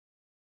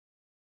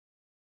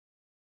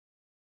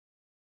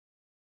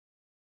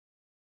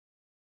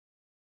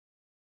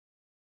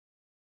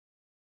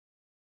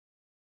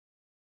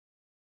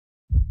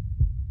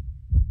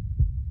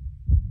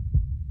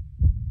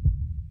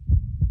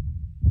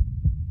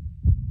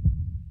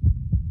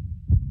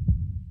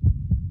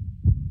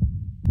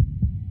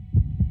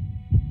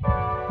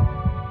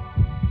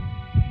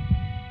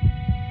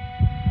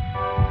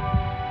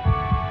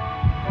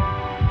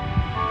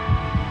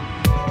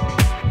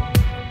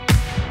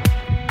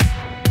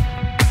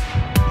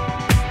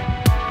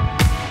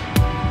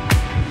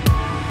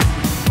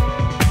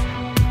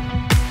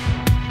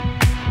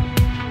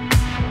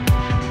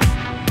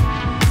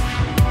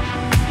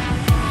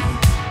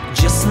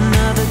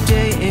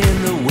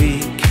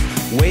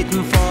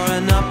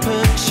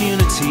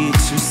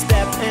to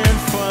step in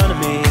front of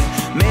me.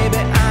 Maybe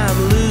I'm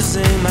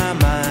losing my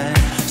mind,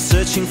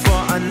 searching for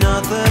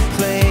another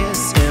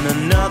place in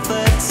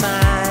another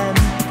time.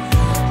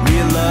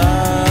 Real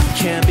love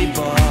can't be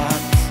bought,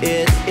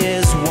 it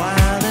is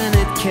wild and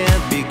it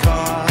can't be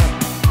caught.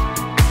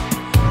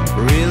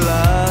 Real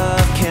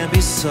love can't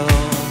be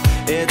sold,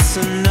 it's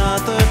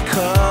another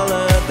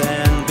color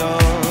than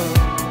gold.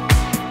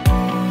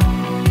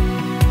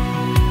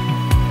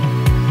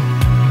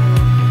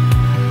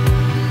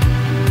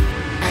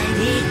 I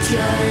need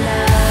your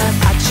love,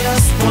 I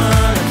just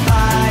wanna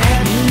buy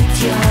it. I need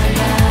your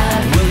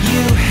love, Will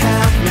you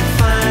help me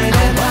find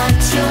I it? want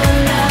your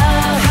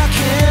love, How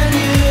can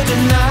you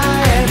deny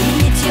I it?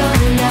 need your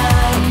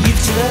love,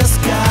 You've just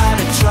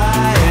gotta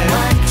try I it.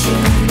 want you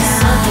now,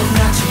 Something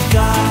that you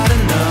gotta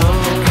know.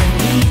 I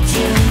need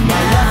you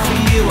My love now, for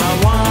you I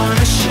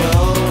wanna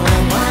show. I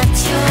want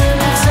your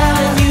I'm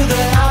telling love, you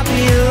that I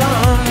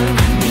belong.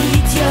 I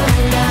need your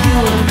You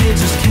love. and me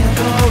just can't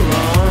go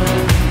wrong.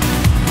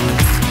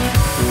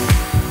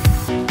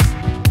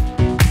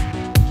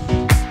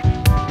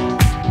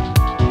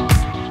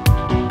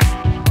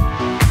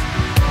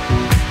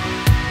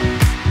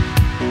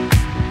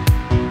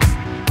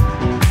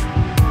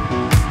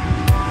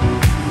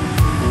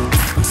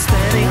 I'm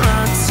standing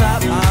on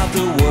top of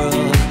the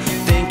world,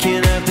 thinking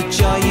of the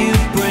joy you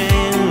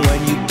bring when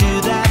you do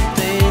that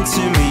thing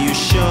to me. You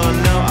sure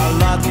know a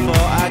lot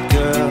for a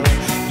girl.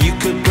 You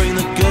could bring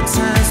the good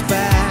times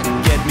back,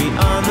 get me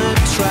on the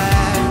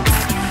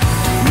track.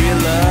 Real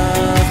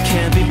love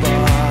can't be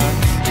bought,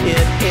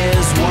 it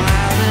is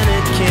wild and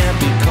it can't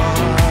be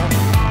caught.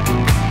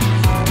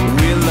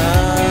 Real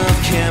love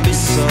can't be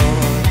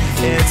sold,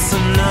 it's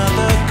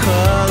another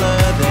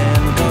color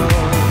than gold.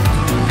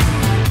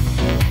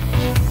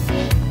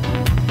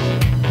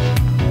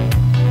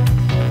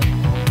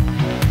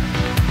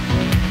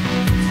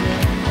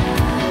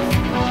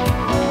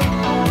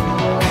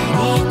 I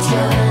need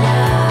your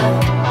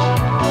love,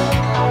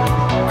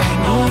 I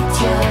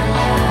need your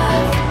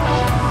love,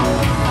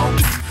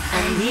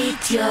 I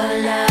need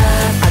your love.